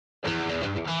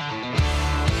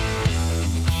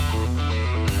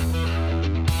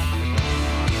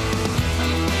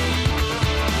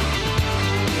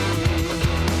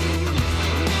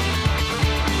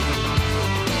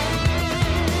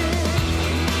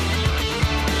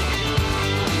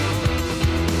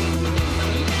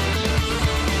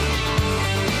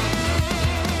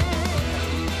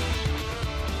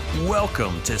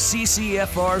Welcome to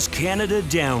CCFR's Canada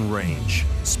Downrange.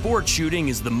 Sport shooting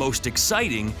is the most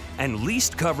exciting and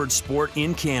least covered sport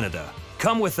in Canada.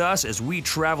 Come with us as we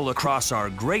travel across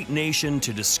our great nation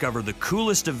to discover the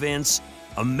coolest events,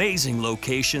 amazing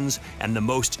locations, and the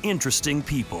most interesting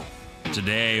people.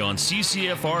 Today on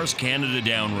CCFR's Canada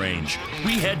Downrange,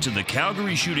 we head to the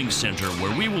Calgary Shooting Centre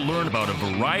where we will learn about a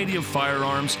variety of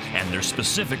firearms and their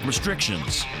specific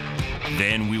restrictions.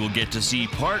 Then we will get to see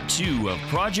part 2 of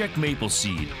Project Maple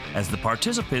Seed as the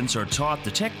participants are taught the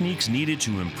techniques needed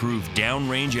to improve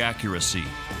downrange accuracy.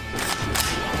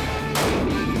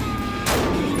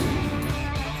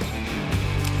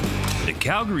 The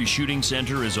Calgary Shooting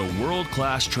Centre is a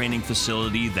world-class training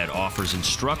facility that offers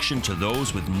instruction to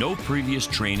those with no previous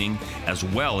training as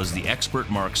well as the expert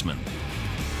marksman.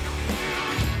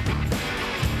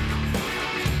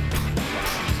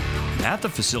 At the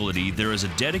facility, there is a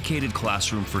dedicated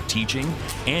classroom for teaching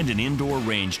and an indoor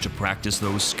range to practice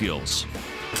those skills.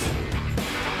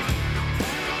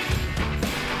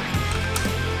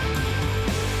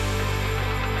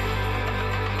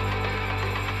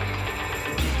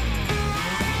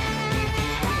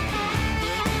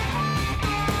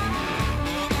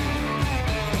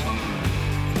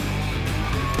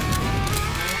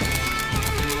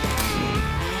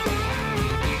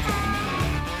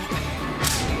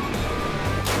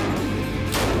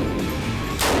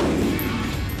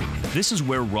 This is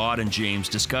where Rod and James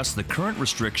discuss the current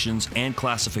restrictions and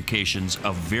classifications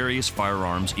of various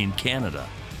firearms in Canada.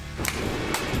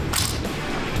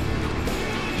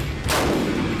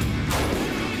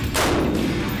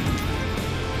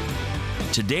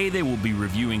 Today they will be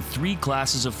reviewing 3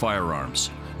 classes of firearms: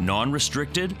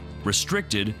 non-restricted,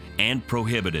 restricted, and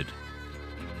prohibited.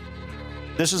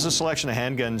 This is a selection of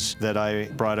handguns that I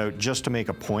brought out just to make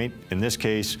a point. In this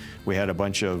case, we had a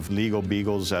bunch of legal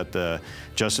beagles at the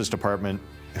Justice Department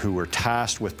who were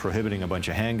tasked with prohibiting a bunch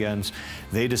of handguns.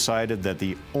 They decided that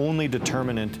the only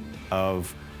determinant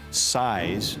of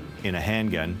size in a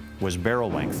handgun was barrel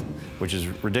length, which is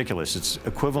ridiculous. It's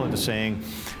equivalent to saying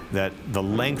that the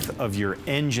length of your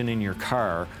engine in your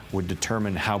car would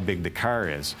determine how big the car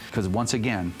is. Because once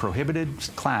again, prohibited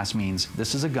class means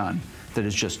this is a gun that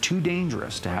is just too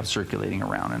dangerous to have circulating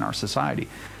around in our society.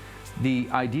 The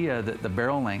idea that the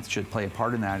barrel length should play a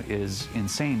part in that is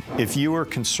insane. If you are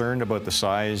concerned about the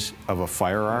size of a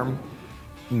firearm,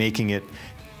 making it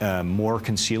more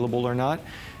concealable or not,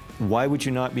 why would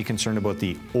you not be concerned about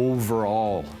the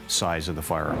overall size of the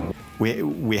firearm?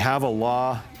 We have a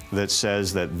law that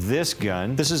says that this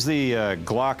gun, this is the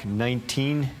Glock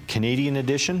 19 Canadian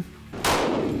edition.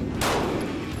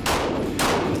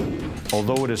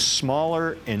 Although it is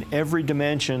smaller in every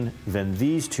dimension than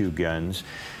these 2 guns,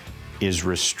 is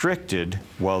restricted,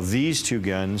 while these 2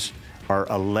 guns are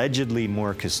allegedly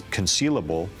more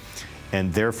concealable,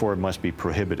 and therefore must be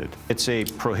prohibited. It's a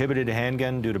prohibited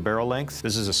handgun due to barrel length.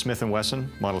 This is a Smith & Wesson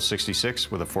Model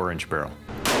 66 with a 4-inch barrel.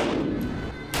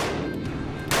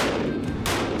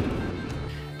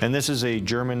 And this is a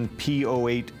German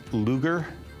P08 Luger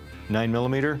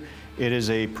 9mm. It is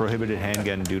a prohibited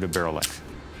handgun due to barrel length.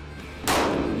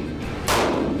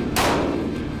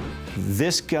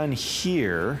 This gun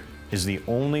here is the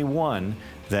only one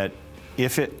that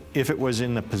if it was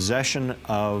in the possession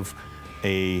of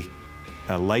a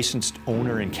licensed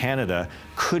owner in Canada,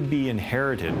 could be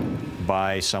inherited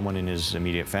by someone in his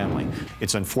immediate family.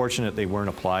 It's unfortunate they weren't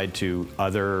applied to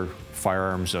other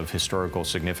firearms of historical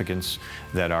significance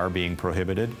that are being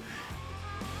prohibited.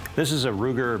 This is a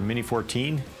Ruger Mini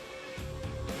 14.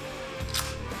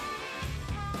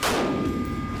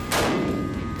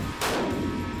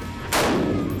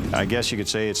 I guess you could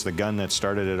say it's the gun that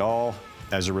started it all.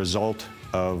 As a result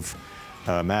of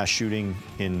mass shooting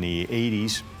in the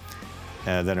 80s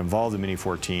that involved the Mini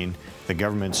 14, the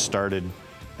government started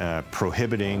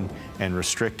prohibiting and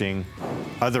restricting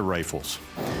other rifles.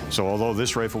 So although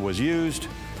this rifle was used,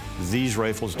 these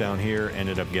rifles down here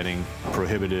ended up getting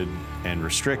prohibited and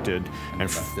restricted,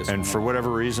 and for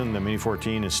whatever reason, the Mini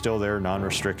 14 is still there,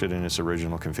 non-restricted in its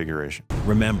original configuration.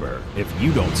 Remember, if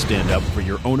you don't stand up for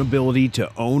your own ability to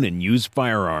own and use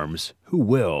firearms, who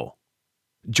will?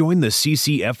 Join the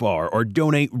CCFR or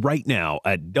donate right now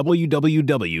at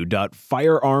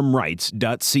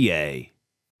www.firearmrights.ca.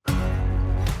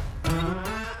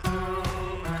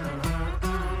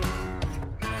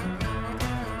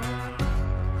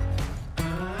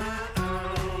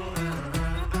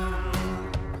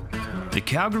 The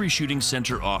Calgary Shooting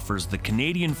Centre offers the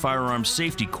Canadian Firearms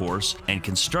Safety Course and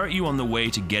can start you on the way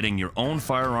to getting your own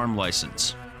firearm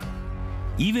license.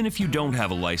 Even if you don't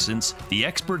have a license, the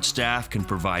expert staff can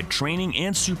provide training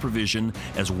and supervision,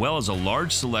 as well as a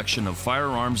large selection of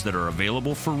firearms that are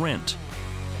available for rent.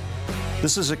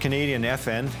 This is a Canadian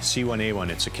FN C1A1.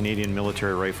 It's a Canadian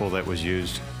military rifle that was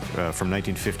used from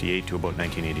 1958 to about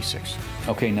 1986.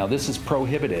 Okay, now this is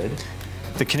prohibited.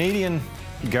 The Canadian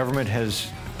government has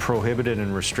prohibited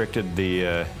and restricted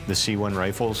the C1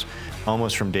 rifles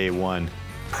almost from day one,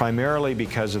 primarily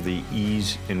because of the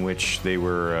ease in which they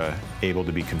were able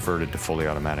to be converted to fully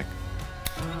automatic.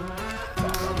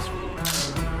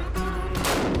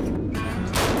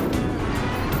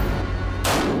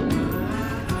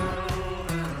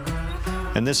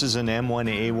 And this is an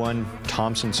M1A1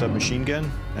 Thompson submachine gun.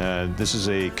 This is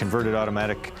a converted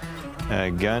automatic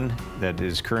gun that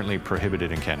is currently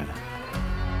prohibited in Canada.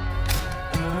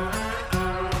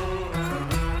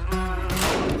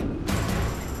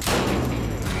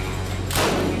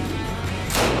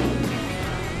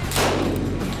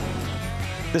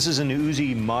 This is an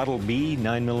Uzi Model B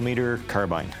 9mm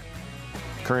carbine,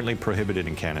 currently prohibited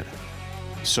in Canada.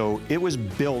 So it was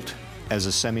built as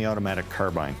a semi-automatic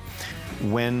carbine.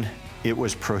 When it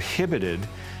was prohibited,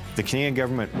 the Canadian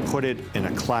government put it in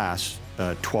a class,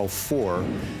 12-4,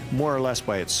 more or less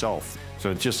by itself. So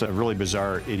it's just a really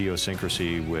bizarre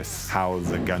idiosyncrasy with how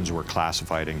the guns were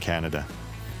classified in Canada.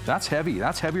 That's heavy.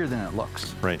 That's heavier than it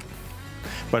looks. Right.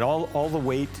 But all the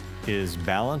weight is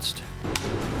balanced.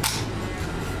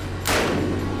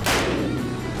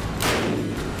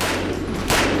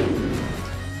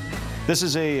 This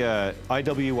is a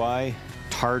IWI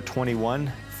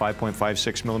TAR-21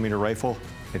 5.56mm rifle.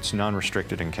 It's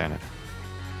non-restricted in Canada.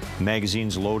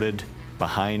 Magazine's loaded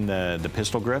behind the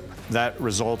pistol grip. That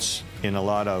results in a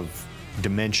lot of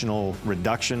dimensional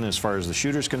reduction as far as the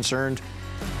shooter's concerned.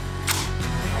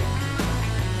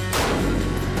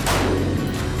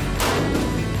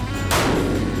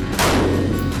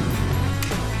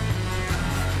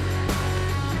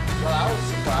 Well, I was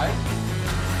surprised.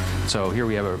 So here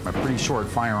we have a pretty short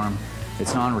firearm.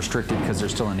 It's non-restricted because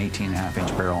there's still an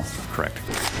 18.5-inch barrel. Correct.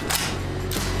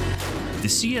 The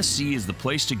CSC is the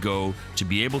place to go to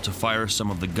be able to fire some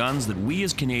of the guns that we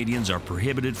as Canadians are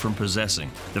prohibited from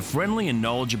possessing. The friendly and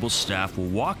knowledgeable staff will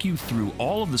walk you through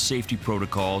all of the safety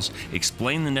protocols,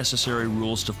 explain the necessary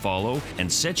rules to follow,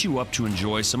 and set you up to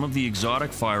enjoy some of the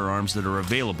exotic firearms that are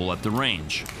available at the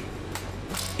range.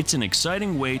 It's an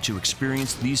exciting way to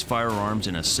experience these firearms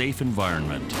in a safe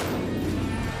environment.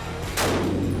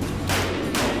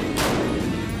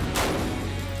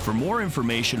 For more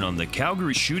information on the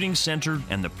Calgary Shooting Centre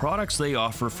and the products they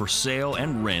offer for sale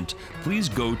and rent, please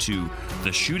go to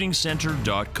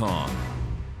theshootingcentre.com.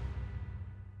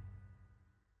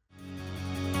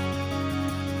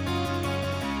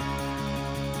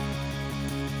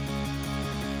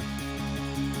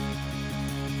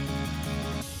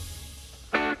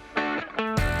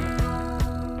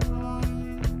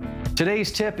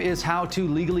 Today's tip is how to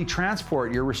legally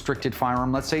transport your restricted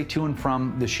firearm, let's say to and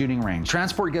from the shooting range.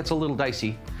 Transport gets a little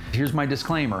dicey. Here's my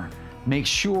disclaimer. Make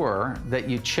sure that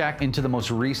you check into the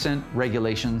most recent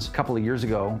regulations. A couple of years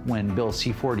ago, when Bill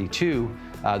C-42,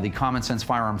 the Common Sense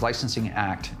Firearms Licensing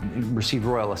Act, received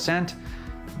royal assent,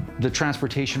 the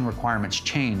transportation requirements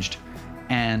changed.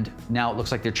 And now it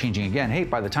looks like they're changing again. Hey,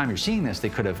 by the time you're seeing this, they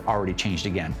could have already changed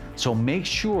again. So make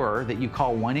sure that you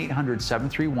call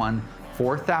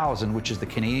 1-800-731-4000, which is the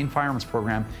Canadian Firearms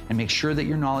Program, and make sure that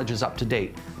your knowledge is up to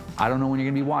date. I don't know when you're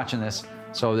gonna be watching this,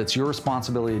 so it's your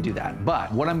responsibility to do that.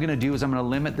 But what I'm gonna do is I'm gonna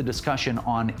limit the discussion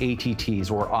on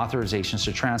ATTs, or authorizations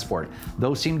to transport.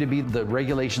 Those seem to be the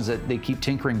regulations that they keep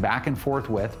tinkering back and forth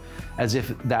with, as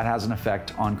if that has an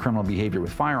effect on criminal behavior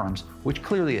with firearms, which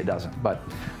clearly it doesn't, but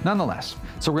nonetheless.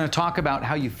 So we're gonna talk about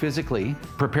how you physically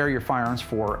prepare your firearms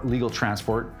for legal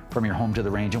transport from your home to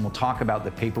the range, and we'll talk about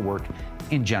the paperwork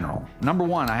in general. Number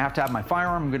one, I have to have my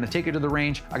firearm. I'm gonna take it to the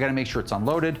range. I gotta make sure it's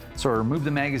unloaded. So I remove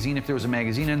the magazine if there was a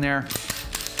magazine in there,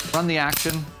 run the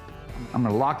action. I'm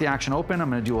gonna lock the action open. I'm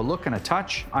gonna do a look and a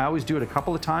touch. I always do it a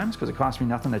couple of times because it costs me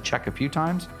nothing to check a few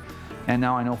times. And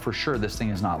now I know for sure this thing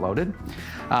is not loaded.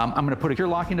 I'm gonna put a secure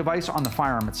locking device on the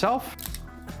firearm itself.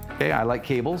 Okay, I like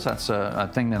cables. That's a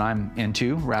thing that I'm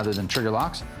into rather than trigger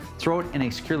locks. Throw it in a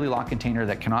securely locked container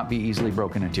that cannot be easily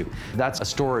broken into. That's a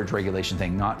storage regulation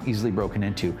thing, not easily broken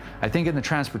into. I think in the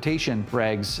transportation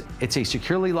regs, it's a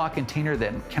securely locked container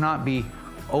that cannot be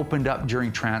opened up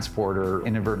during transport or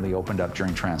inadvertently opened up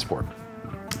during transport.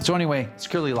 So anyway,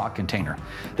 securely locked container.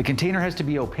 The container has to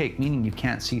be opaque, meaning you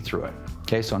can't see through it.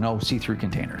 Okay, so no see-through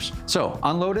containers. So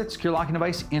unload it, secure locking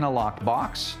device in a locked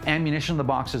box. Ammunition in the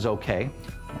box is okay.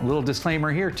 A little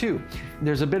disclaimer here too.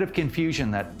 There's a bit of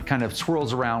confusion that kind of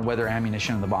swirls around whether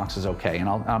ammunition in the box is okay, and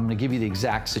I'm going to give you the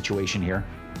exact situation here.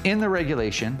 In the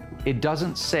regulation, it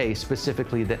doesn't say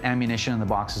specifically that ammunition in the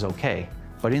box is okay,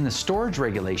 but in the storage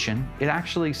regulation, it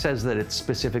actually says that it's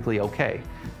specifically okay.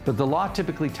 But the law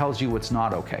typically tells you what's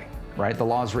not okay, right? The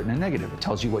law is written in negative. It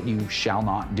tells you what you shall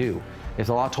not do. If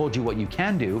the law told you what you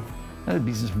can do, that would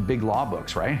be some big law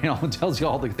books, right? You know, it tells you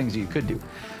all the things that you could do.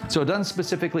 So it doesn't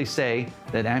specifically say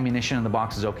that ammunition in the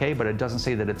box is okay, but it doesn't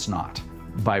say that it's not.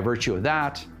 By virtue of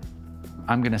that,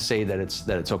 I'm going to say that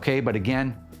it's okay. But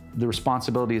again, the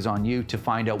responsibility is on you to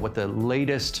find out what the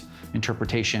latest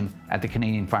interpretation at the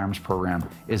Canadian Firearms Program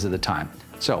is at the time.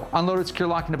 So unloaded secure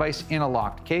locking device in a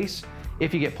locked case.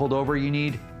 If you get pulled over, you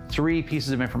need 3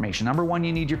 pieces of information. Number 1,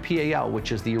 you need your PAL,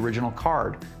 which is the original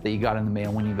card that you got in the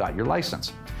mail when you got your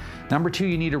license. Number 2,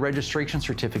 you need a registration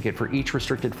certificate for each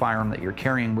restricted firearm that you're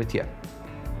carrying with you.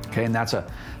 Okay, and that's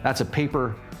a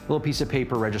paper, little piece of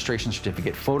paper registration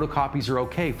certificate. Photocopies are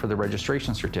okay for the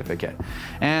registration certificate.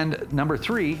 And number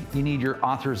 3, you need your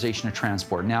authorization to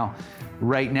transport. Now,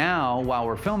 right now, while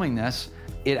we're filming this,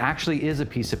 it actually is a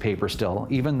piece of paper still,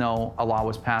 even though a law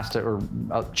was passed, or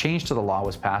a change to the law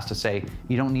was passed to say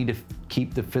you don't need to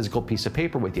keep the physical piece of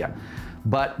paper with you.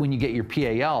 But when you get your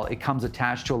PAL, it comes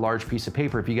attached to a large piece of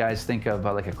paper. If you guys think of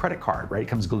like a credit card, right? It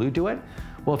comes glued to it.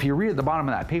 Well, if you read at the bottom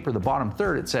of that paper, the bottom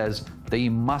third, it says that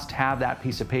you must have that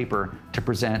piece of paper to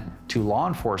present to law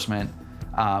enforcement,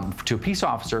 to a peace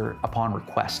officer upon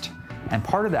request. And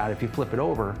part of that, if you flip it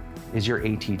over, is your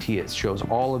ATT. It shows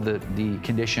all of the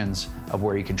conditions of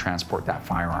where you can transport that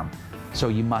firearm. So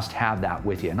you must have that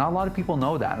with you. Not a lot of people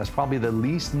know that. That's probably the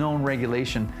least known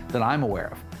regulation that I'm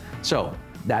aware of. So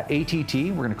that ATT,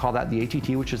 we're going to call that the ATT,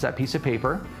 which is that piece of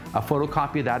paper. A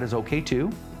photocopy of that is okay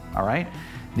too, all right?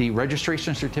 The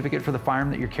registration certificate for the firearm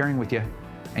that you're carrying with you,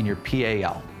 and your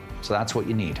PAL. So that's what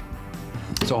you need.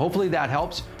 So hopefully that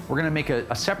helps. We're going to make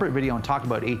a separate video and talk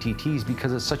about ATTs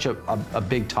because it's such a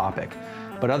big topic.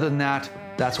 But other than that,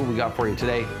 that's what we got for you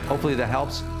today. Hopefully that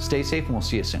helps. Stay safe, and we'll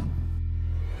see you soon.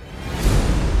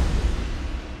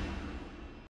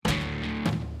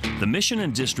 The Mission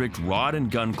and District Rod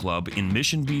and Gun Club in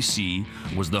Mission, BC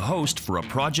was the host for a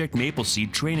Project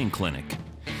Mapleseed training clinic.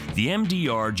 The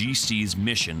MDRGC's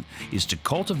mission is to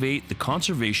cultivate the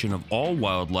conservation of all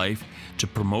wildlife, to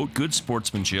promote good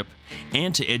sportsmanship,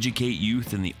 and to educate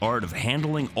youth in the art of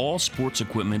handling all sports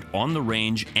equipment on the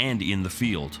range and in the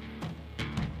field.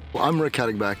 Well, I'm Rick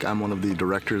Haddingback. I'm one of the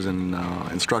directors and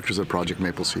instructors at Project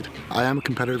Mapleseed. I am a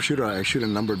competitive shooter. I shoot in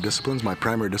a number of disciplines. My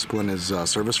primary discipline is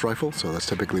service rifle, so that's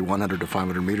typically 100 to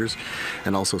 500 meters,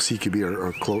 and also CQB,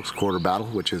 or close quarter battle,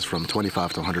 which is from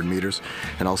 25 to 100 meters.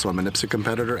 And also I'm an IPSC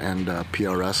competitor and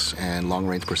PRS and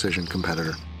long-range precision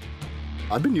competitor.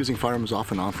 I've been using firearms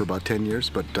off and on for about 10 years,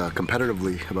 but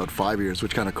competitively about 5 years,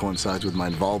 which kind of coincides with my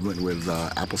involvement with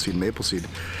Appleseed and Mapleseed.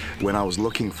 When I was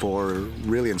looking for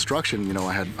really instruction, you know,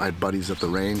 I had buddies at the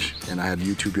range, and I had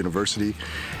YouTube University,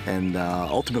 and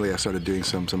ultimately I started doing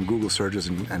some Google searches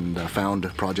and found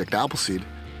Project Appleseed.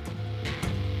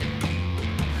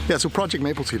 Yeah, so Project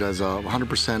Mapleseed has a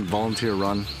 100%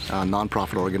 volunteer-run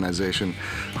nonprofit organization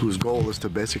whose goal is to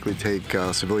basically take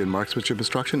civilian marksmanship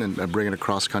instruction and bring it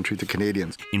across country to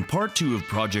Canadians. In part 2 of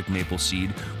Project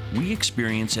Mapleseed, we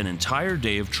experience an entire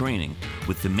day of training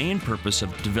with the main purpose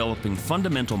of developing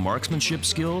fundamental marksmanship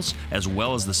skills as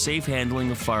well as the safe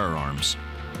handling of firearms.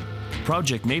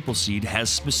 Project Mapleseed has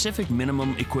specific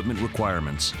minimum equipment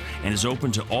requirements and is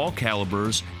open to all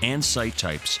calibers and sight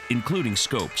types, including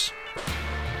scopes.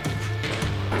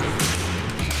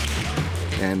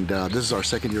 And this is our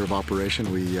second year of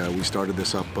operation. We started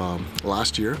this up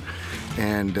last year,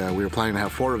 and we were planning to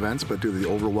have 4 events, but due to the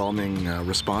overwhelming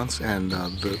response and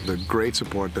the great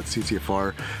support that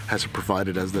CCFR has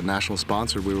provided as the national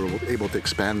sponsor, we were able to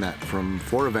expand that from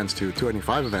 4 events to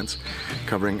 25 events,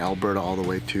 covering Alberta all the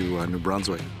way to New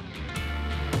Brunswick.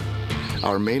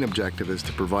 Our main objective is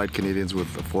to provide Canadians with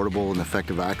affordable and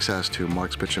effective access to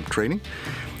marksmanship training,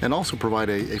 and also provide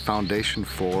a foundation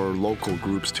for local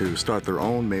groups to start their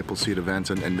own Mapleseed events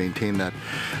and maintain that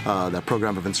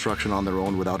program of instruction on their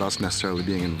own without us necessarily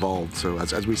being involved. So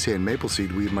as we say in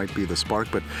Mapleseed, we might be the spark,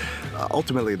 but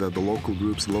ultimately the local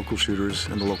groups, the local shooters,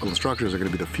 and the local instructors are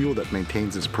going to be the fuel that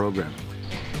maintains this program.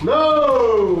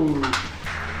 No!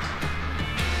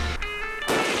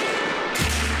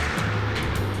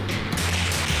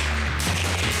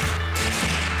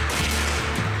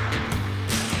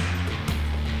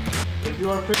 If you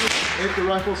are finished, make the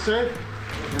rifle safe.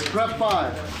 And prep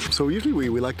 5. So usually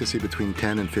we like to see between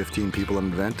 10 and 15 people in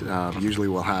an event. Usually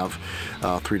we'll have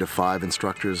 3 to 5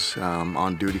 instructors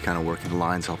on duty, kind of working the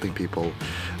lines, helping people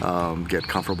get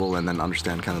comfortable and then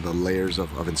understand kind of the layers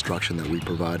of instruction that we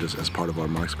provide as part of our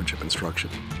marksmanship instruction.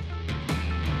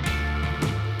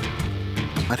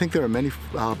 I think there are many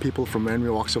people from many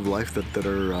walks of life that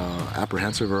are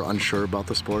apprehensive or unsure about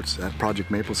the sports. At Project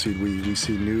Maple Seed, we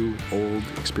see new, old,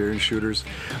 experienced shooters.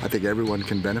 I think everyone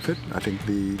can benefit. I think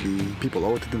the people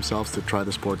owe it to themselves to try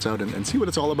the sports out and see what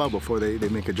it's all about before they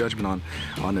make a judgment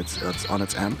on its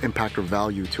impact or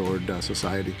value toward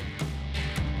society.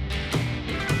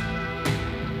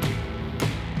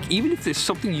 Even if there's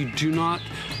something you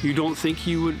don't think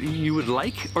you would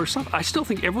like or something, I still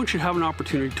think everyone should have an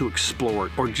opportunity to explore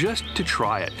it or just to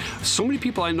try it. So many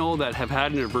people I know that have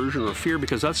had an aversion or fear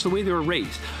because that's the way they were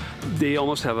raised. They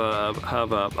almost have a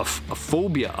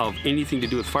phobia of anything to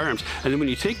do with firearms. And then when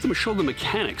you take them and show the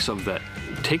mechanics of that,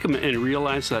 take them and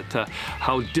realize that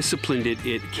how disciplined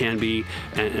it can be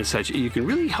and such, you can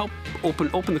really help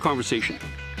open the conversation.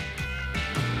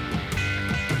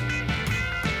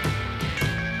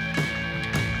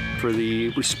 For the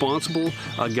responsible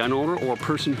gun owner or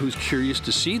person who's curious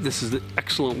to see, this is an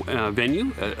excellent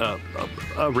venue,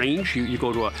 a range. You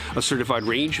go to a certified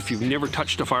range. If you've never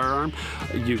touched a firearm,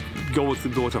 you go with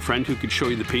a friend who could show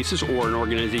you the paces, or an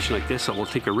organization like this that will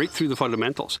take you right through the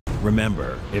fundamentals.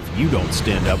 Remember, if you don't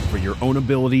stand up for your own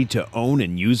ability to own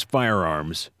and use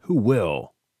firearms, who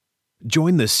will?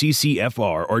 Join the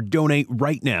CCFR or donate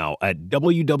right now at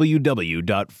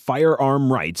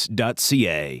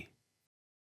www.firearmrights.ca.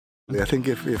 I think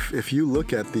if you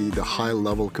look at the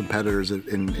high-level competitors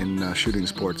in shooting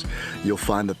sports, you'll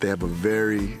find that they have a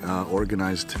very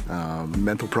organized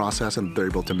mental process, and they're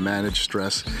able to manage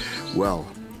stress well.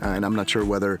 And I'm not sure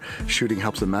whether shooting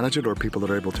helps them manage it or people that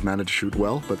are able to manage shoot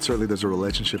well, but certainly there's a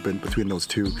relationship between those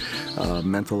two,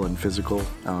 mental and physical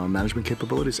management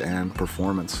capabilities and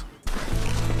performance.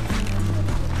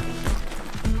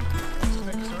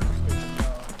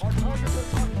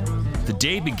 The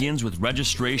day begins with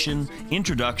registration,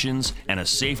 introductions, and a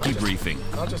safety briefing.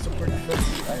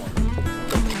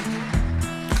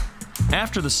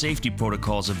 After the safety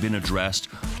protocols have been addressed,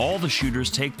 all the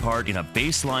shooters take part in a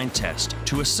baseline test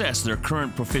to assess their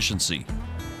current proficiency.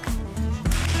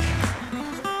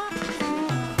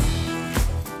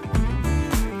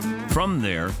 From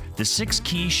there, the 6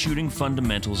 key shooting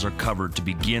fundamentals are covered to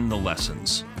begin the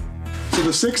lessons. So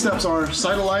the 6 steps are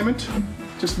sight alignment.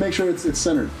 Just make sure it's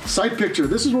centered. Sight picture.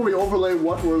 This is where we overlay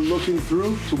what we're looking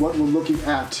through to what we're looking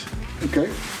at.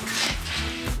 Okay?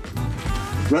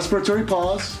 Respiratory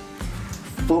pause.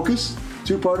 Focus.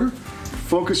 2-parter.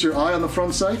 Focus your eye on the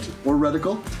front sight or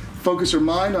reticle. Focus your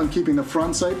mind on keeping the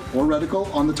front sight or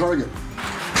reticle on the target.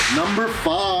 Number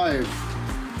 5.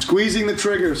 Squeezing the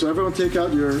trigger. So everyone take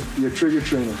out your trigger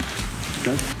training.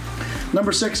 Okay?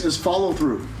 Number 6 is follow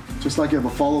through. Just like you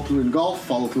have a follow through in golf,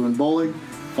 follow through in bowling,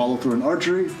 follow through in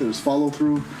archery, there's follow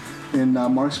through in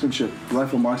marksmanship,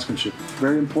 rifle marksmanship.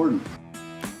 Very important.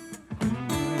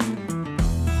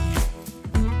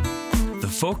 The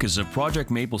focus of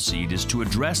Project Maple Seed is to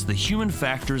address the human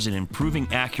factors in improving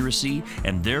accuracy,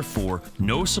 and therefore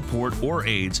no support or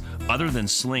aids other than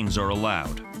slings are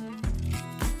allowed.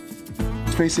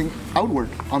 Facing outward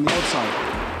on the outside.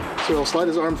 So he'll slide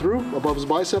his arm through above his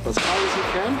bicep as high as he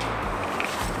can,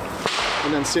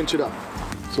 and then cinch it up.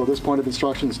 So this point of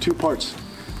instruction is 2 parts.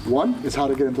 1 is how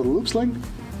to get into the loop sling.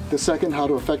 The second, how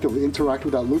to effectively interact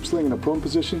with that loop sling in a prone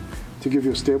position to give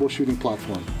you a stable shooting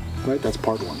platform. Right? That's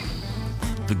part 1.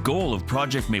 The goal of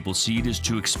Project Maple Seed is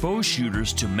to expose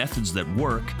shooters to methods that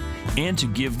work and to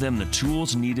give them the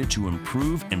tools needed to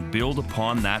improve and build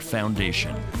upon that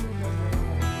foundation.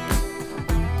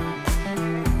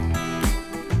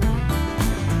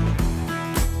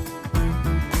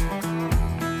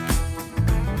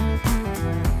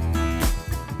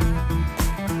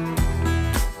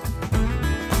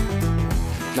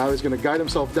 Now he's going to guide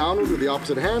himself downward with the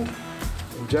opposite hand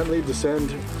and gently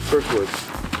descend earthward.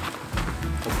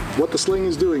 What the sling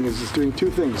is doing is it's doing 2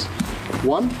 things.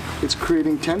 1, it's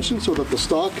creating tension so that the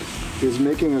stock is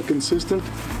making a consistent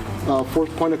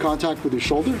point of contact with your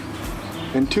shoulder.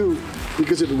 And 2,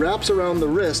 because it wraps around the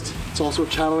wrist, it's also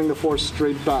channeling the force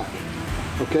straight back.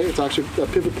 Okay, it's actually a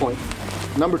pivot point.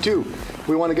 Number 2,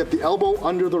 we want to get the elbow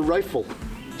under the rifle.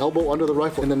 Elbow under the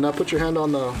rifle. And then now put your hand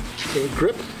on the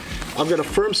grip. I've got a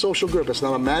firm social grip. It's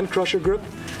not a man crusher grip.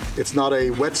 It's not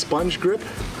a wet sponge grip.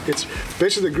 It's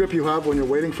basically the grip you have when you're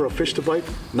waiting for a fish to bite,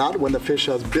 not when the fish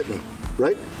has bitten,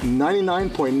 right?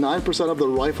 99.9% of the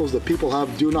rifles that people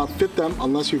have do not fit them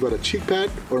unless you've got a cheek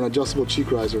pad or an adjustable cheek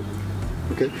riser.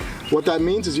 Okay? What that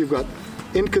means is you've got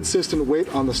inconsistent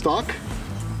weight on the stock,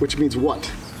 which means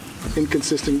what?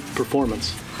 Inconsistent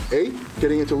performance. A,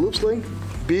 getting into loop sling.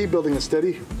 B, building a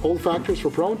steady hold factors for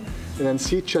prone. And then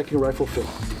C, checking rifle fit.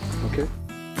 Okay?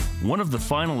 One of the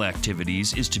final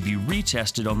activities is to be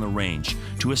retested on the range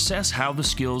to assess how the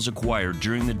skills acquired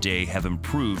during the day have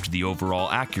improved the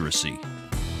overall accuracy.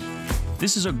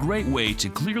 This is a great way to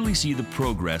clearly see the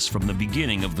progress from the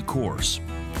beginning of the course.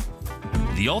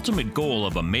 The ultimate goal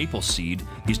of a maple seed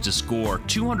is to score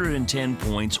 210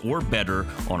 points or better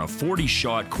on a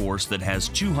 40-shot course that has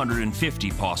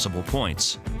 250 possible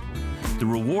points. The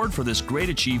reward for this great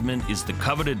achievement is the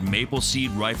coveted Maple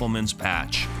Seed Rifleman's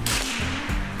Patch.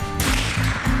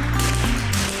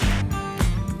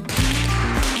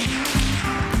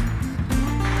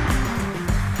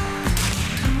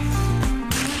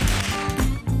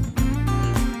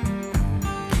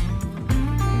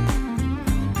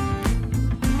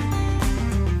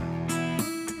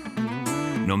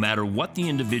 No matter what the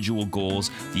individual goals,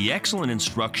 the excellent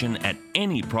instruction at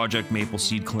any Project Maple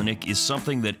Seed Clinic is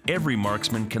something that every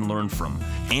marksman can learn from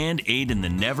and aid in the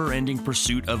never-ending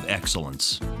pursuit of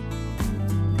excellence.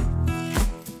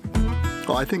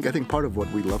 Well, I think part of what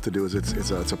we love to do is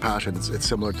it's a passion. It's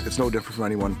similar. It's no different from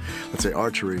anyone, let's say,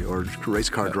 archery or race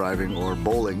car driving or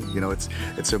bowling. You know, it's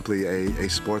simply a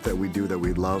sport that we do, that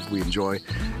we love, we enjoy,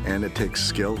 and it takes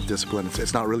skill, discipline.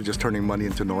 It's not really just turning money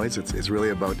into noise. It's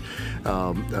really about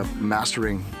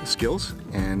mastering skills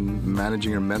and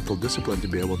managing your mental discipline to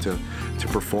be able to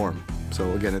perform.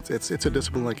 So again, it's a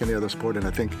discipline like any other sport, and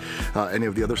I think any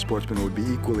of the other sportsmen would be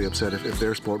equally upset if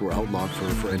their sport were outlawed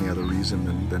for any other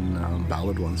reason than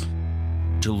valid ones.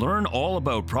 To learn all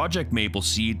about Project Maple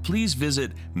Seed, please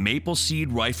visit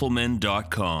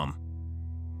mapleseedrifleman.com.